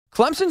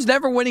Clemson's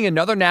never winning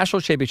another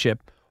national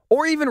championship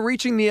or even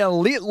reaching the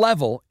elite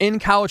level in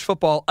college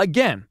football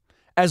again,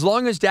 as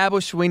long as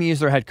Dabo Swinney is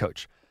their head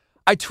coach.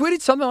 I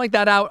tweeted something like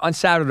that out on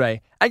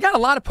Saturday. I got a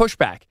lot of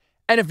pushback.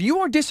 And if you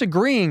are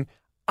disagreeing,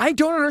 I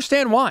don't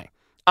understand why.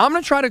 I'm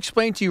going to try to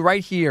explain to you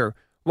right here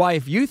why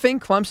if you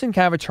think Clemson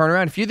can have a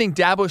turnaround, if you think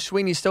Dabo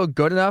Swinney is still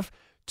good enough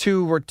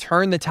to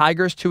return the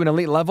Tigers to an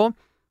elite level,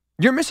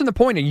 you're missing the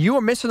point and you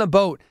are missing the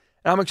boat.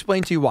 And I'm going to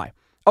explain to you why.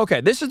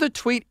 Okay, this is the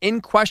tweet in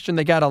question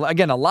that got,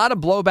 again, a lot of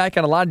blowback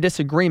and a lot of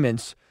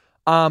disagreements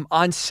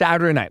on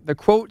Saturday night.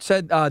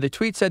 The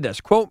tweet said this,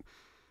 quote,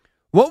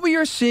 "What we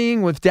are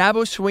seeing with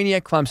Dabo Swinney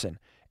at Clemson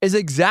is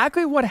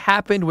exactly what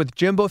happened with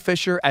Jimbo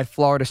Fisher at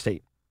Florida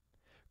State.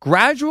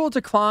 Gradual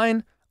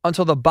decline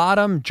until the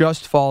bottom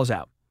just falls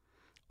out.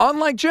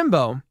 Unlike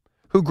Jimbo,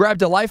 who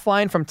grabbed a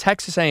lifeline from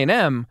Texas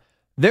A&M,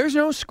 there's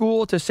no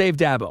school to save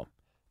Dabo.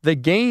 The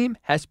game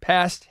has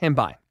passed him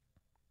by."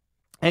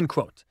 End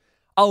quote.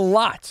 A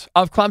lot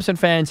of Clemson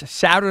fans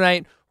Saturday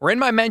night were in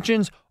my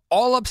mentions,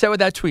 all upset with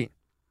that tweet.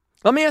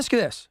 Let me ask you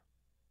this.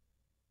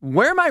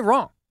 Where am I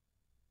wrong?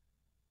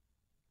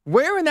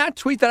 Where in that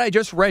tweet that I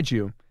just read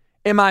you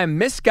am I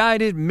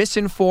misguided,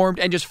 misinformed,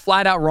 and just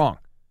flat out wrong?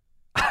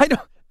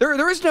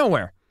 There is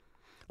nowhere.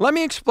 Let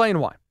me explain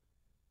why.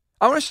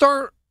 I want to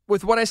start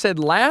with what I said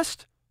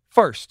last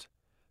first.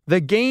 The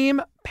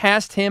game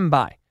passed him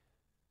by.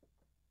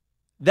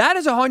 That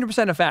is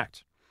 100% a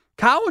fact.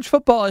 College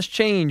football has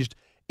changed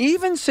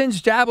even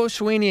since Dabo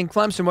Swinney and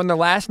Clemson won their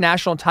last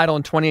national title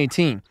in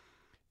 2018.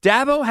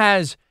 Dabo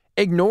has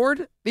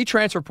ignored the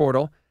transfer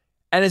portal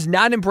and has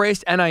not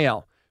embraced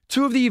NIL.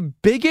 Two of the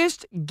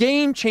biggest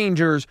game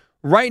changers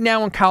right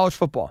now in college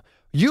football.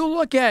 You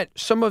look at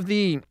some of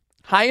the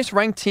highest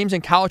ranked teams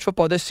in college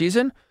football this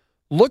season,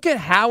 look at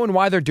how and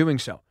why they're doing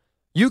so.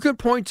 You could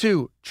point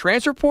to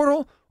transfer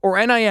portal or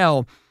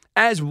NIL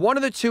as one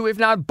of the two, if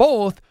not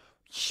both,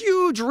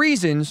 huge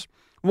reasons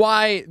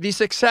why the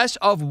success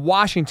of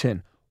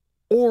Washington,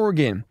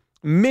 Oregon,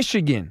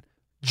 Michigan,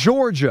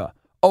 Georgia,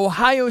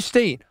 Ohio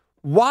State,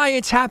 why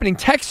it's happening,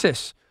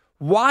 Texas,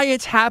 why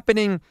it's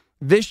happening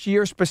this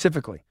year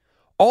specifically.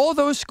 All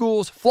those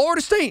schools,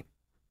 Florida State,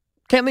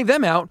 can't leave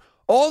them out.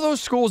 All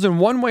those schools in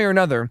one way or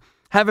another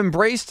have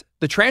embraced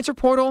the transfer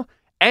portal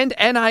and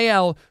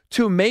NIL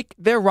to make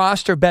their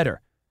roster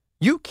better.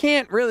 You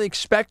can't really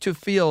expect to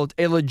field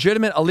a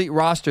legitimate elite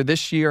roster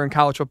this year in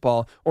college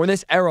football or in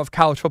this era of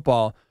college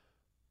football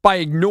by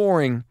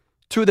ignoring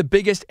two of the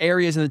biggest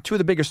areas and two of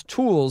the biggest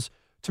tools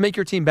to make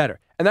your team better.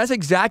 And that's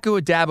exactly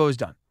what Dabo has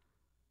done.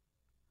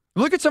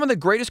 Look at some of the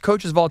greatest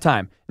coaches of all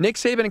time. Nick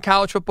Saban in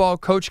college football,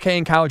 Coach K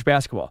in college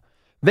basketball.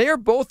 They are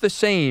both the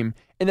same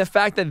in the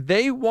fact that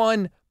they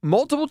won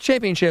multiple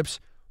championships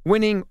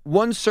winning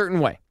one certain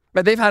way.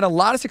 But they've had a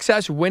lot of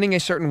success winning a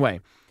certain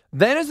way.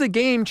 Then as the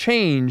game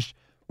changed,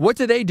 what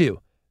did they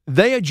do?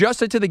 They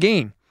adjusted to the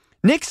game.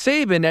 Nick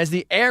Saban, as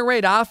the air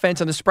raid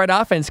offense and the spread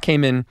offense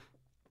came in,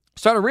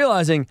 started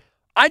realizing,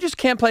 I just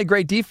can't play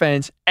great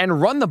defense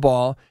and run the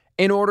ball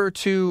in order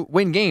to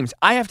win games.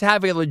 I have to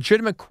have a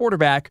legitimate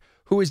quarterback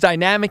who is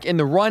dynamic in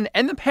the run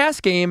and the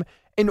pass game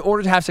in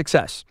order to have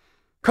success.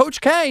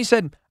 Coach K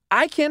said,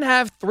 I can't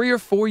have 3 or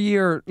 4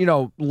 year,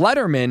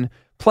 lettermen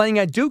playing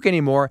at Duke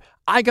anymore.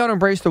 I got to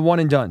embrace the one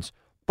and dones.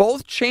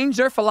 Both changed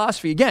their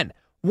philosophy. Again,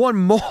 won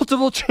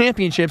multiple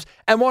championships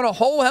and won a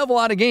whole hell of a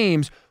lot of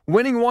games,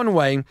 winning one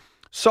way,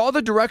 saw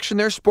the direction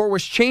their sport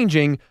was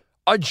changing,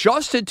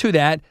 adjusted to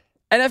that,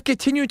 and have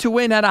continued to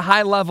win at a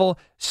high level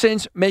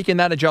since making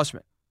that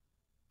adjustment.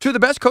 Two of the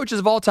best coaches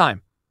of all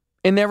time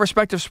in their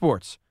respective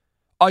sports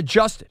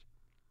adjusted.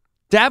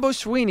 Dabo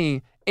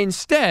Swinney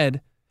instead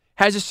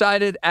has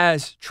decided,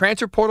 as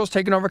transfer portal's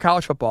taken over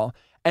college football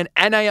and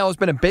NIL has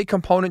been a big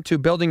component to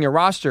building your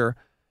roster,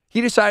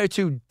 he decided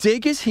to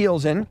dig his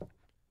heels in,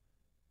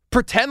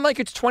 pretend like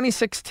it's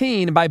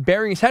 2016 by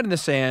burying his head in the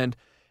sand,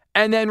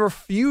 and then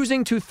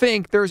refusing to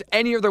think there's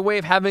any other way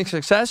of having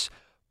success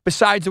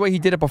besides the way he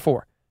did it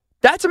before.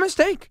 That's a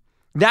mistake.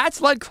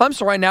 That's led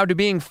Clemson right now to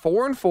being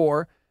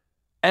 4-4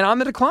 and on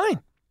the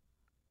decline.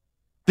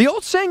 The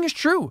old saying is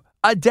true.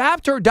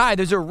 Adapt or die.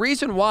 There's a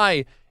reason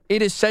why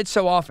it is said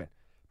so often.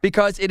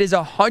 Because it is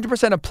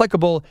 100%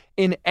 applicable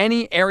in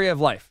any area of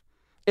life.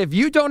 If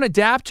you don't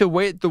adapt to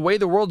the way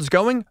the world is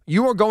going,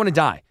 you are going to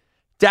die.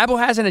 Dabo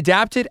hasn't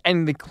adapted,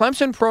 and the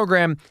Clemson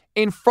program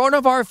in front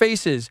of our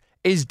faces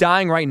is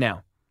dying right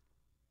now.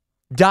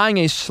 Dying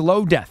a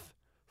slow death.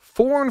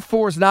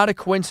 4-4 is not a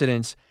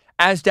coincidence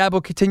as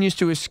Dabo continues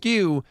to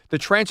eschew the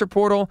transfer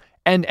portal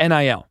and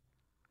NIL.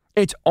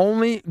 It's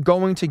only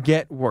going to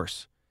get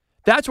worse.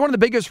 That's one of the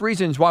biggest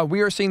reasons why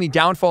we are seeing the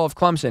downfall of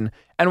Clemson,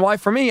 and why,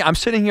 for me, I'm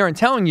sitting here and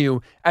telling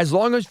you, as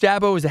long as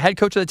Dabo is the head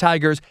coach of the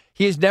Tigers,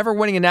 he is never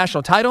winning a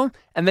national title,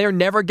 and they are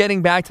never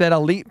getting back to that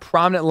elite,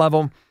 prominent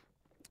level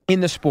in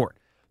the sport.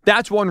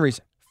 That's one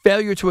reason.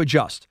 Failure to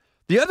adjust.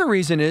 The other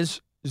reason is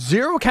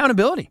zero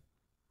accountability.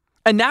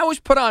 And that was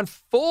put on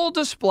full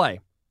display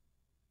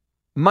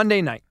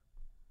Monday night.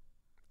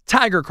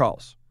 Tiger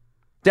calls.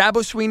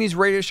 Dabo Swinney's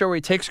radio show where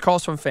he takes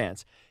calls from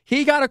fans.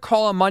 He got a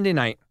call on Monday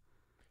night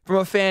from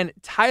a fan,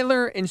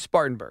 Tyler in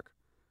Spartanburg,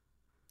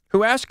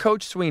 who asked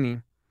Coach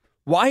Swinney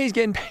why he's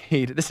getting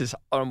paid. This is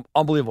an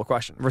unbelievable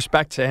question.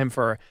 Respect to him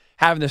for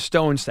having the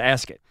stones to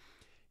ask it.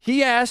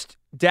 He asked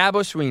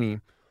Dabo Swinney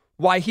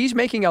why he's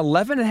making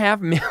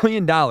 $11.5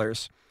 million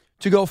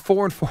to go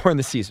 4-4 in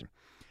the season.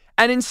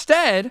 And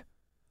instead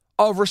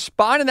of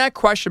responding to that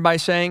question by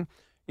saying,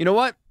 you know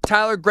what,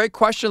 Tyler, great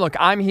question. Look,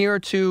 I'm here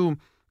to,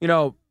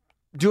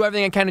 do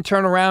everything I can to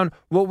turn around.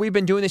 What we've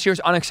been doing this year is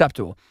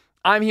unacceptable.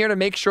 I'm here to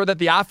make sure that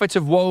the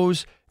offensive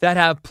woes that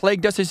have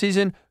plagued us this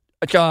season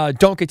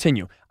don't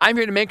continue. I'm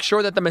here to make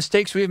sure that the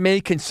mistakes we've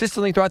made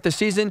consistently throughout the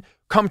season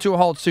come to a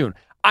halt soon.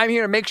 I'm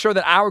here to make sure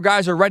that our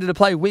guys are ready to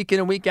play week in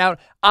and week out.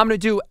 I'm going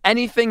to do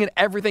anything and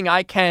everything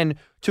I can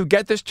to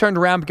get this turned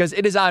around because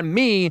it is on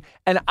me,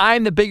 and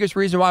I'm the biggest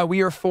reason why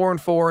we are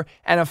 4-4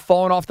 and have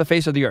fallen off the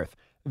face of the earth.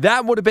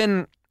 That would have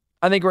been,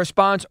 I think, a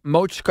response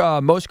most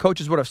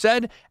coaches would have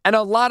said, and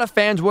a lot of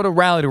fans would have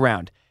rallied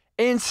around.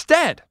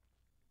 Instead,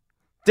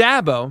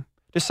 Dabo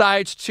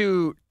decides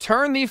to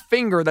turn the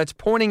finger that's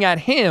pointing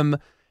at him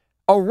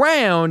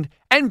around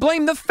and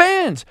blame the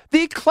fans,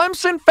 the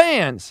Clemson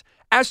fans,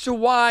 as to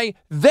why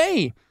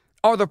they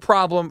are the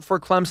problem for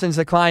Clemson's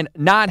decline,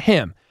 not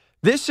him.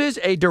 This is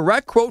a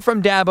direct quote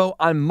from Dabo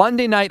on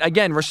Monday night,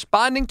 again,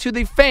 responding to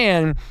the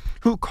fan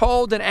who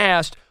called and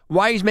asked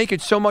why he's making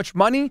so much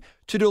money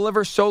to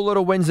deliver so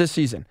little wins this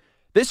season.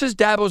 This is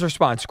Dabo's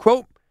response.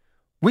 Quote,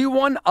 "We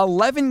won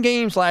 11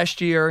 games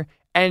last year,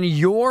 and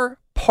you're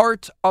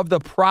part of the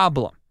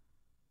problem."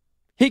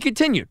 He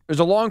continued. There's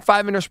a long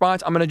 5-minute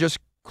response. I'm going to just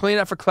clean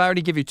it up for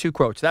clarity, give you 2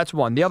 quotes. That's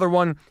one. The other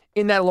one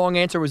in that long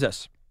answer was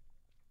this.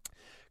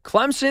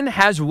 Clemson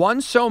has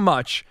won so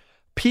much,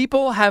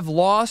 people have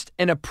lost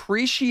an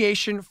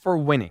appreciation for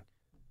winning.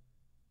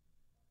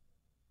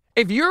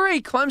 If you're a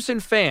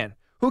Clemson fan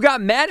who got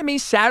mad at me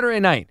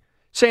Saturday night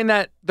saying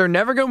that they're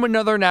never going to win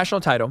another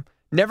national title,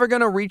 never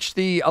going to reach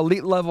the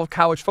elite level of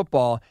college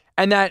football,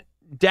 and that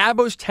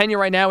Dabo's tenure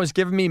right now is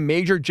giving me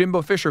major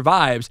Jimbo Fisher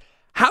vibes,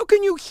 how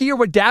can you hear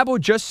what Dabo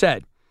just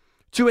said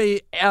to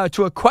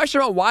a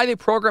question about why the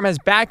program has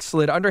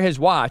backslid under his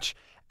watch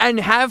and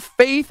have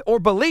faith or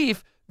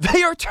belief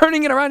they are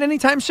turning it around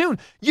anytime soon?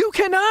 You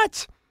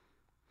cannot.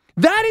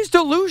 That is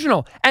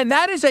delusional, and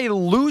that is a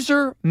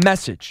loser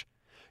message.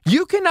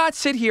 You cannot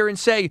sit here and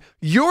say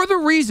you're the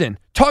reason,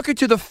 talking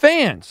to the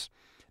fans,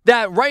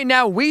 that right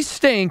now we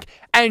stink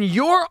and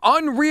your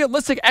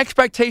unrealistic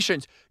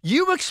expectations,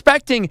 you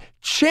expecting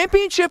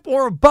championship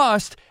or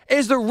bust,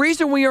 is the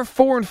reason we are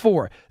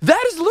 4-4.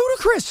 That is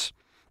ludicrous.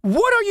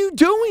 What are you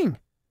doing?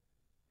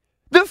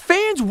 The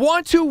fans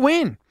want to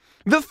win.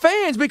 The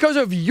fans, because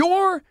of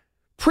your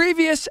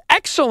previous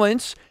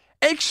excellence,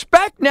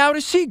 expect now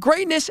to see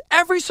greatness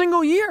every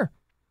single year.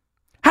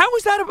 How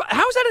is that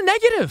a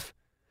negative?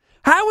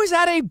 How is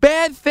that a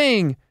bad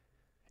thing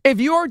if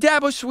you're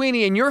Dabo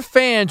Swinney and your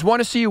fans want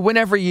to see you win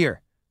every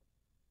year?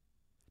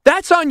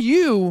 That's on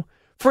you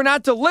for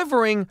not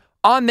delivering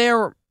on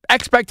their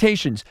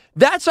expectations.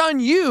 That's on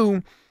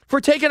you for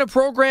taking a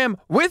program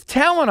with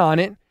talent on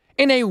it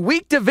in a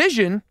weak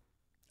division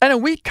and a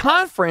weak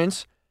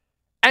conference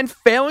and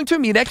failing to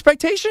meet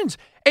expectations.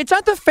 It's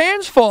not the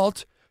fans'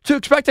 fault to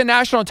expect a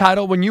national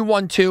title when you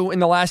won 2 in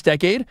the last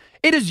decade.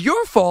 It is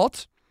your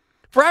fault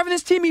for having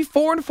this team be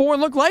 4-4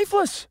 and look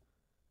lifeless.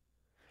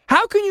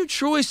 How can you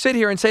truly sit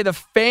here and say the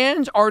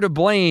fans are to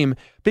blame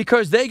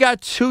because they got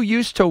too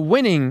used to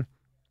winning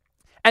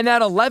and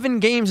that 11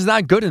 games is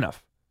not good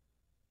enough?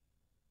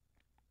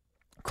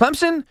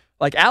 Clemson,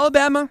 like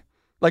Alabama,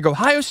 like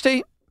Ohio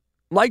State,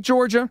 like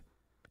Georgia,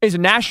 is a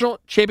national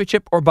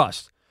championship or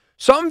bust.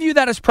 Some view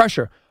that as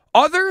pressure.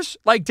 Others,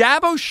 like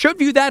Dabo, should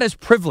view that as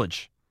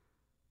privilege.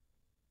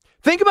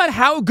 Think about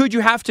how good you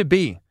have to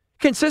be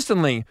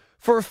consistently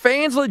for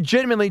fans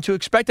legitimately to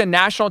expect a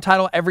national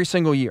title every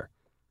single year.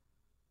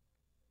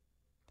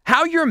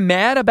 How you're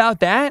mad about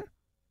that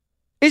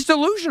is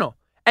delusional,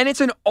 and it's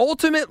an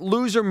ultimate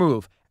loser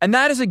move. And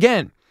that is,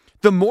 again,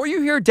 the more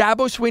you hear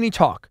Dabo Swinney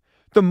talk,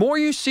 the more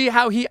you see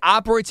how he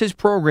operates his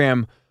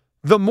program,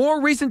 the more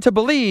reason to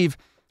believe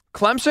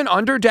Clemson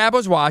under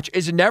Dabo's watch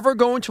is never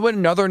going to win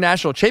another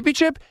national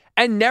championship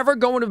and never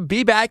going to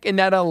be back in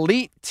that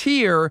elite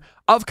tier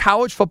of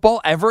college football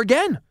ever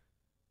again.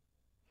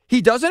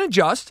 He doesn't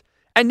adjust,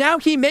 and now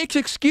he makes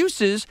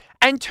excuses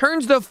and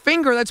turns the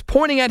finger that's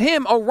pointing at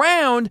him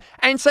around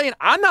and saying,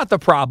 I'm not the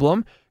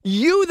problem.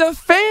 You, the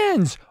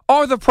fans,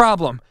 are the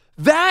problem.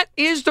 That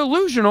is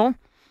delusional,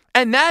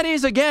 and that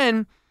is,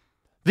 again,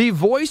 the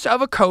voice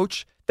of a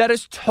coach that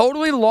has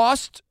totally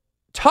lost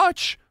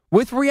touch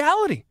with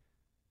reality.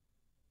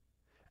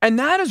 And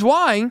that is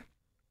why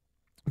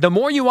the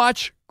more you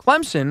watch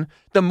Clemson,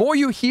 the more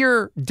you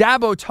hear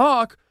Dabo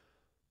talk,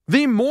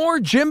 the more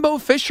Jimbo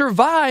Fisher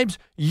vibes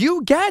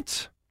you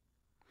get.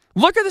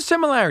 Look at the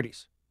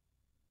similarities.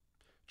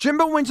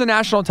 Jimbo wins a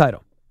national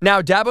title.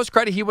 Now, Dabo's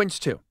credit, he wins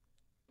 2.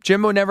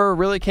 Jimbo never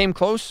really came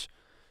close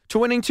to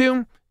winning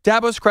 2.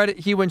 Dabo's credit,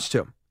 he wins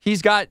 2.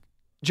 He's got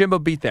Jimbo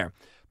beat there.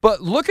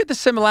 But look at the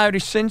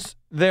similarities since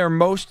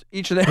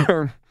each of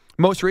their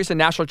most recent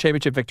national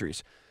championship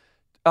victories.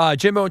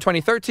 Jimbo in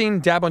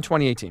 2013, Dabo in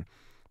 2018.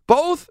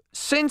 Both,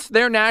 since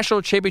their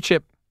national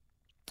championship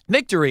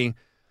victory,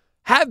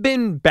 have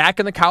been back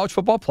in the college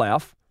football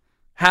playoff,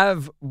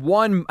 have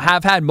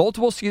had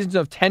multiple seasons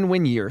of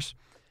 10-win years,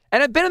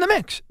 and have been in the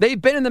mix.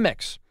 They've been in the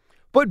mix.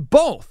 But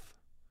both,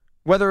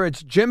 whether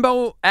it's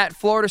Jimbo at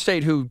Florida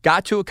State, who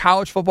got to a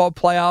college football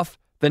playoff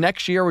the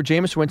next year with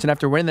Jameis Winston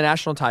after winning the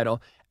national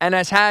title, and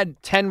has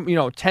had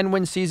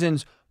 10-win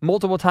seasons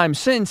multiple times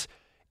since,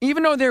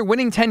 even though they're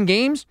winning 10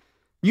 games,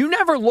 you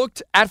never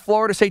looked at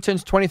Florida State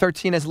since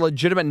 2013 as a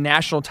legitimate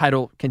national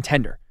title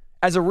contender,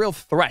 as a real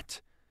threat.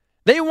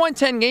 They won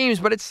 10 games,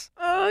 but it's,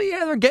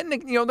 they're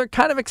getting, they're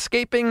kind of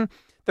escaping.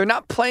 They're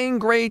not playing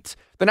great.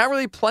 They're not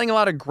really playing a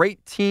lot of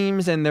great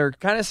teams, and they're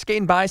kind of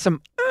skating by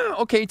some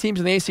okay teams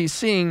in the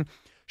ACC.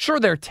 Sure,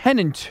 they're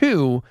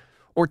 10-2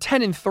 or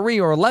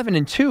 10-3 or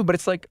 11-2, but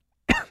it's like,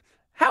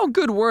 how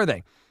good were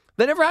they?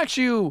 You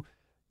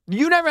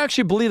never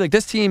actually believe like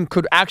this team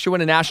could actually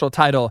win a national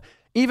title,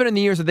 even in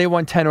the years that they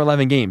won 10 or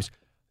 11 games.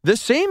 The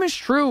same is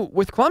true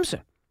with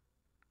Clemson.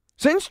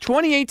 Since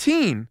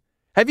 2018,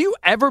 have you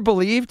ever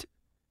believed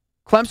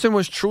Clemson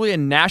was truly a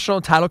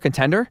national title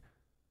contender?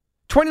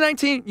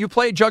 2019, you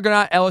played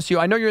juggernaut LSU.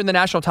 I know you're in the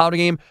national title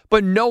game,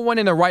 but no one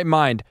in their right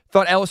mind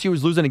thought LSU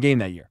was losing a game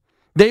that year.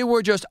 They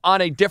were just on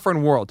a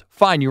different world.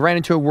 Fine, you ran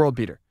into a world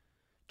beater.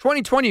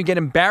 2020, you get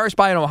embarrassed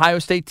by an Ohio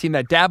State team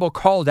that Dabo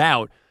called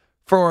out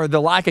for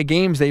the lack of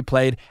games they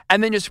played,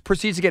 and then just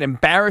proceeds to get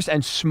embarrassed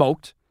and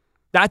smoked.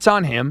 That's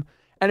on him.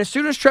 And as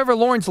soon as Trevor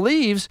Lawrence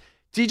leaves,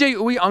 DJ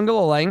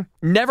Uiagalelei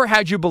never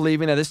had you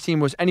believing that this team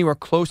was anywhere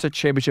close to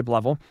championship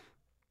level,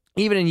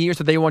 even in years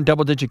that they won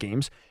double-digit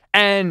games.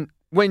 And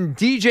when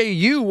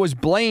DJU was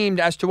blamed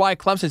as to why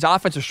Clemson's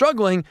offense is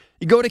struggling,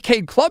 you go to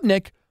Cade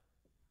Klubnik.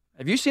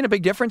 Have you seen a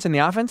big difference in the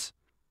offense?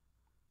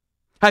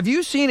 Have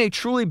you seen a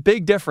truly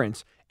big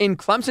difference in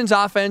Clemson's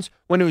offense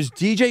when it was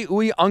DJ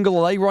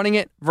Uiagalelei running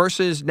it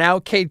versus now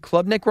Cade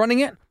Klubnik running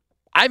it?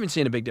 I haven't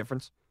seen a big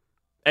difference.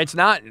 It's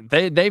not.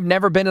 They've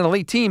never been an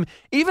elite team,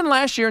 even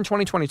last year in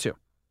 2022.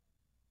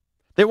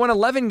 They won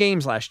 11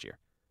 games last year.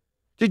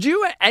 Did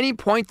you at any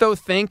point, though,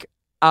 think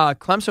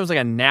Clemson was like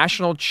a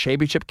national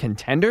championship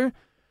contender?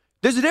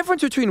 There's a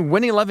difference between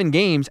winning 11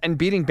 games and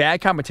beating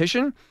bad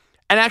competition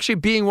and actually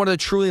being one of the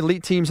truly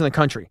elite teams in the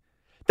country.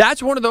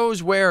 That's one of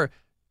those where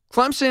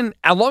Clemson,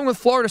 along with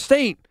Florida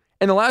State,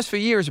 in the last few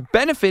years,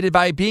 benefited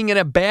by being in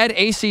a bad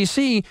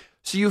ACC,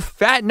 so you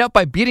fatten up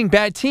by beating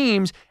bad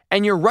teams,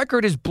 and your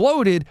record is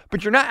bloated,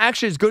 but you're not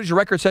actually as good as your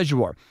record says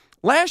you are.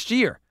 Last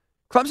year,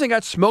 Clemson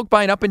got smoked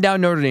by an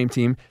up-and-down Notre Dame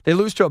team. They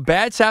lose to a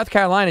bad South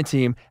Carolina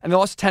team, and they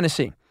lost to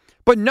Tennessee.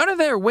 But none of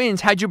their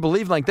wins had you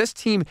believe like this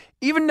team,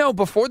 even though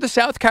before the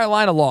South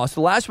Carolina loss,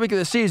 the last week of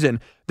the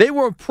season, they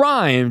were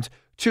primed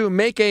to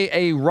make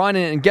a run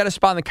and get a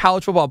spot in the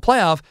college football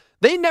playoff.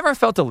 They never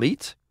felt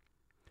elite.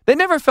 They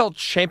never felt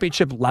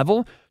championship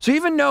level. So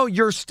even though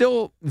you're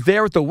still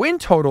there with the win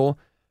total,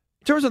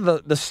 in terms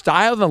of the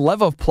style and the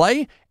level of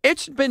play,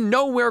 it's been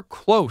nowhere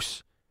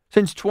close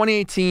since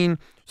 2018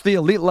 to the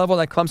elite level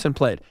that Clemson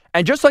played.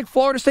 And just like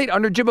Florida State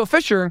under Jimbo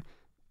Fisher,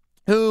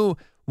 who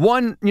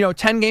won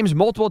 10 games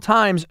multiple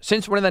times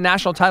since winning the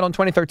national title in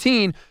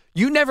 2013,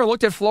 you never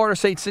looked at Florida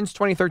State since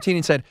 2013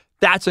 and said,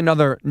 that's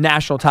another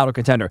national title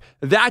contender.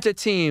 That's a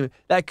team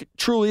that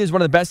truly is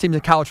one of the best teams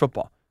in college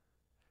football.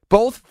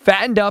 Both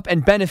fattened up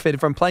and benefited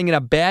from playing in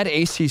a bad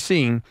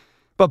ACC,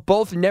 but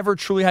both never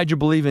truly had you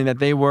believing that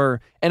they were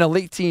an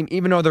elite team,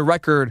 even though their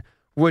record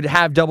would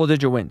have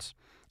double-digit wins.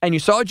 And you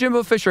saw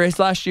Jimbo Fisher, his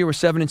last year was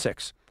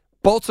 7-6.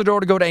 Bolts the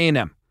door to go to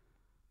A&M.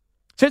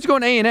 Since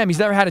going to A&M, he's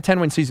never had a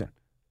 10-win season.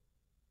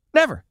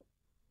 Never.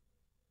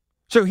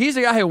 So he's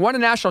a guy who won a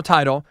national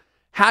title,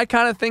 had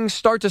kind of things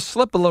start to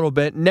slip a little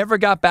bit, never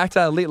got back to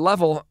that elite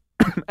level,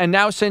 and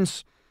now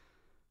since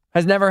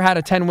has never had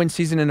a 10-win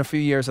season in a few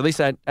years, at least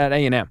at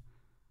A&M.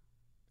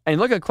 And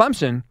look at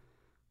Clemson,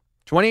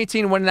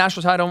 2018 won a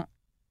national title,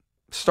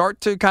 start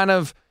to kind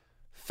of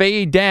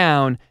fade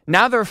down.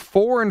 Now they're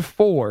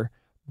 4-4,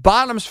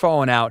 bottom's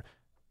falling out,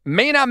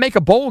 may not make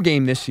a bowl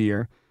game this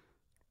year.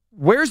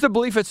 Where's the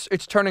belief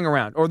it's turning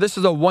around, or this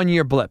is a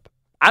one-year blip?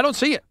 I don't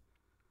see it.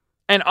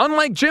 And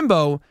unlike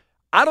Jimbo,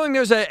 I don't think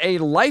there's a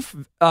life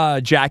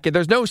jacket.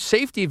 There's no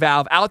safety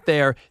valve out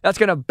there that's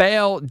going to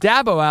bail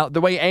Dabo out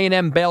the way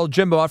A&M bailed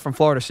Jimbo out from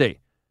Florida State.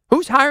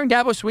 Who's hiring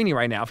Dabo Swinney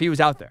right now if he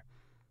was out there?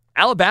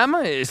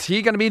 Alabama? Is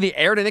he going to be the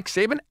heir to Nick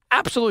Saban?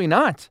 Absolutely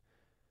not.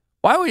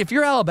 If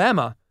you're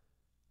Alabama,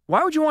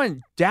 why would you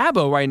want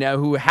Dabo right now,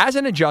 who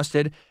hasn't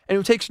adjusted and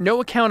who takes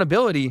no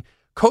accountability,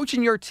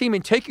 coaching your team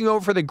and taking over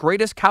for the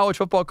greatest college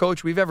football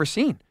coach we've ever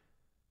seen?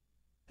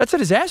 That's a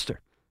disaster.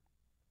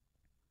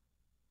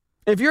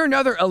 If you're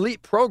another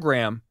elite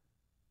program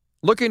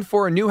looking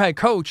for a new head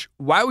coach,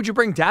 why would you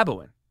bring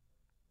Dabo in?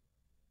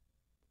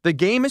 The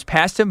game has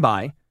passed him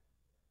by,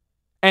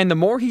 and the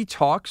more he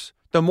talks,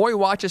 the more he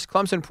watches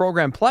Clemson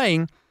program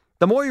playing,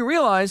 the more you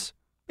realize,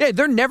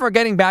 they're never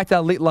getting back to that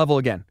elite level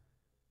again.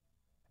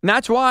 And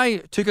that's why,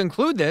 to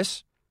conclude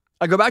this,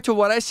 I go back to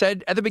what I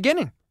said at the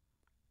beginning.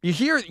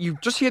 You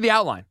just hear the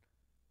outline.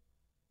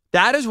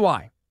 That is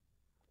why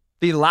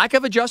the lack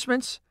of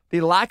adjustments,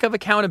 the lack of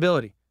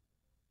accountability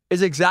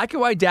is exactly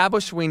why Dabo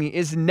Swinney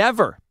is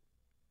never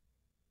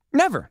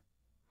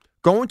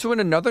going to win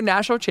another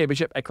national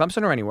championship at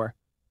Clemson or anywhere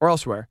or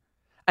elsewhere.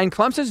 And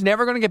Clemson's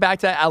never going to get back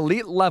to that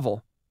elite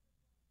level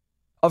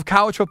of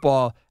college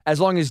football as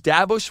long as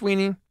Dabo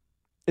Swinney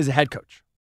is a head coach.